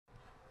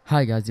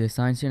Hi guys, it's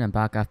Science here and I'm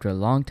back after a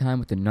long time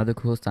with another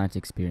cool science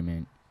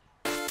experiment.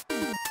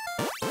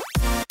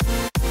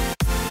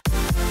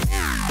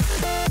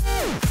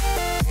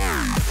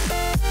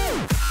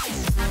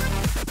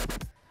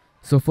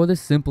 So for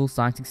this simple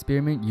science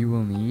experiment, you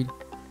will need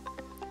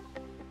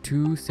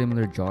two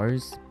similar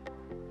jars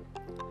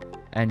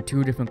and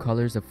two different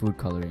colors of food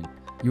coloring.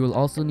 You will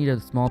also need a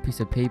small piece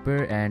of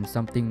paper, and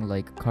something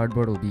like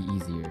cardboard will be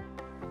easier.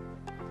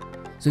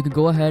 So you can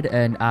go ahead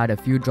and add a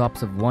few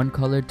drops of one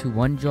color to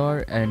one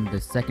jar and the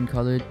second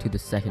color to the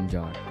second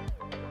jar.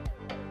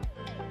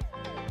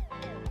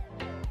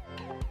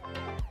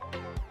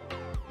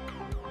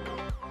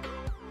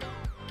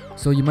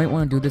 So you might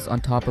want to do this on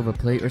top of a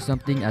plate or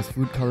something, as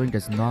food coloring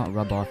does not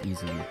rub off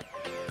easily.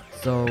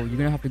 So you're going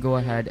to have to go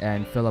ahead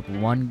and fill up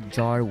one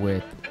jar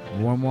with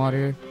warm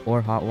water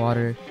or hot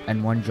water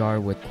and one jar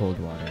with cold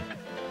water.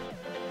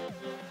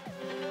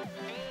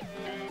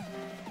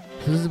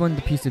 So this is when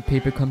the piece of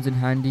paper comes in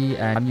handy,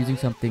 and I'm using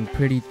something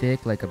pretty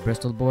thick like a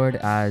Bristol board,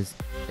 as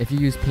if you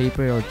use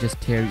paper it'll just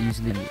tear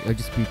easily, it'll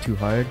just be too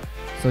hard.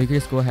 So you can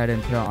just go ahead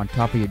and put it on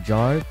top of your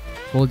jar,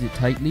 hold it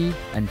tightly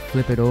and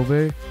flip it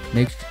over,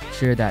 make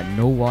sure that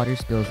no water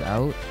spills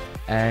out,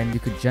 and you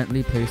could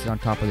gently place it on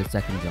top of the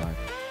second jar.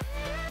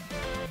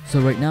 So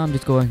right now I'm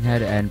just going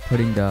ahead and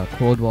putting the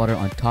cold water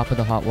on top of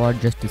the hot water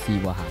just to see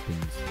what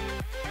happens.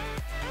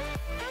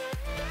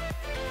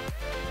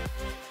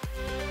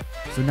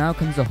 So now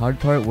comes the hard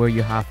part, where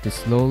you have to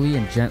slowly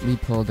and gently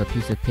pull the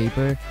piece of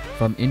paper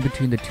from in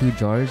between the two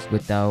jars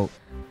without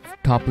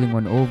toppling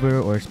one over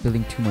or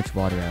spilling too much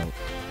water out.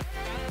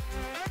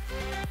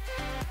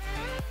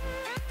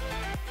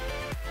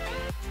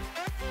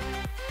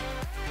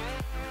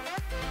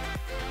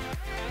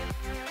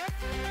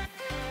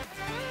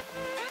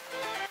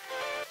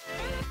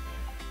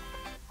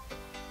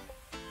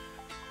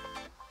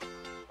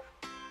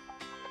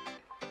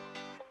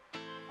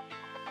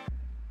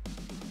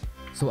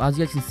 So as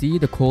you guys can see,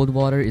 the cold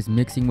water is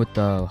mixing with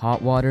the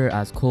hot water,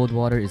 as cold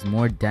water is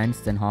more dense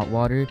than hot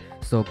water.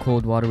 So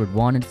cold water would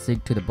want to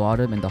sink to the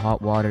bottom, and the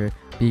hot water,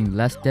 being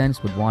less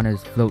dense, would want to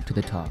float to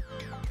the top.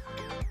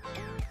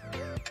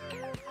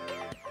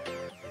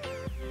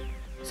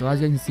 So as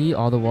you guys can see,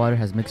 all the water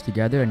has mixed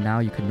together, and now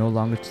you can no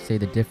longer say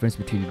the difference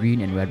between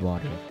green and red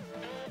water.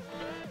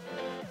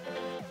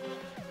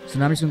 So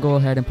now I'm just going to go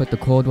ahead and put the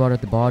cold water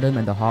at the bottom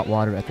and the hot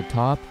water at the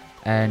top,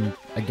 and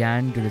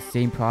again do the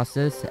same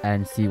process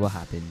and see what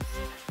happens.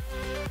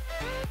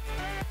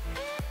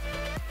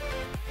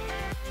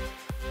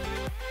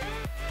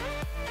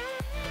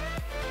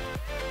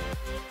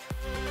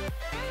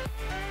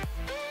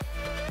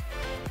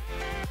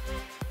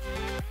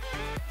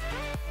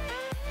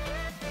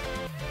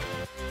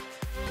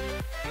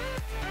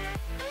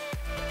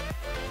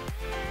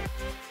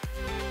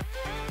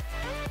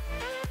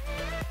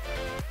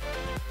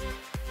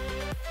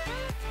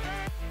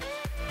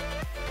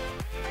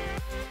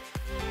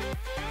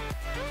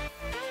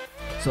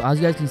 So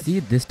as you guys can see,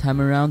 this time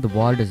around the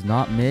water does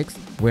not mix,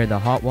 where the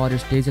hot water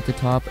stays at the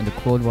top and the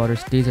cold water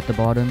stays at the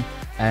bottom,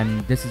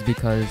 and this is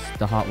because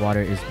the hot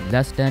water is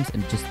less dense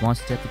and just wants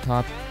to stay at the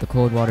top. The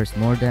cold water is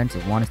more dense,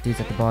 it wants to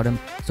stay at the bottom,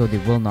 so they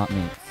will not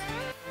mix.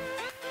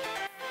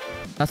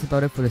 That's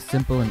about it for the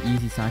simple and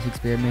easy science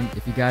experiment.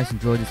 If you guys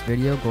enjoyed this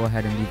video, go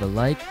ahead and leave a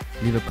like,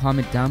 leave a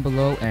comment down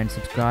below, and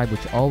subscribe,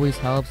 which always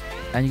helps.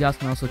 And you guys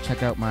can also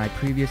check out my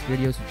previous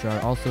videos, which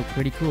are also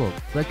pretty cool.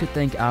 I'd like to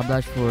thank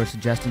Ablash for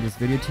suggesting this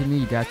video to me.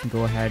 You guys can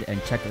go ahead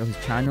and check out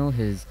his channel.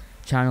 His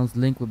channel's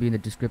link will be in the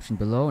description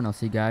below, and I'll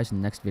see you guys in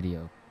the next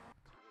video.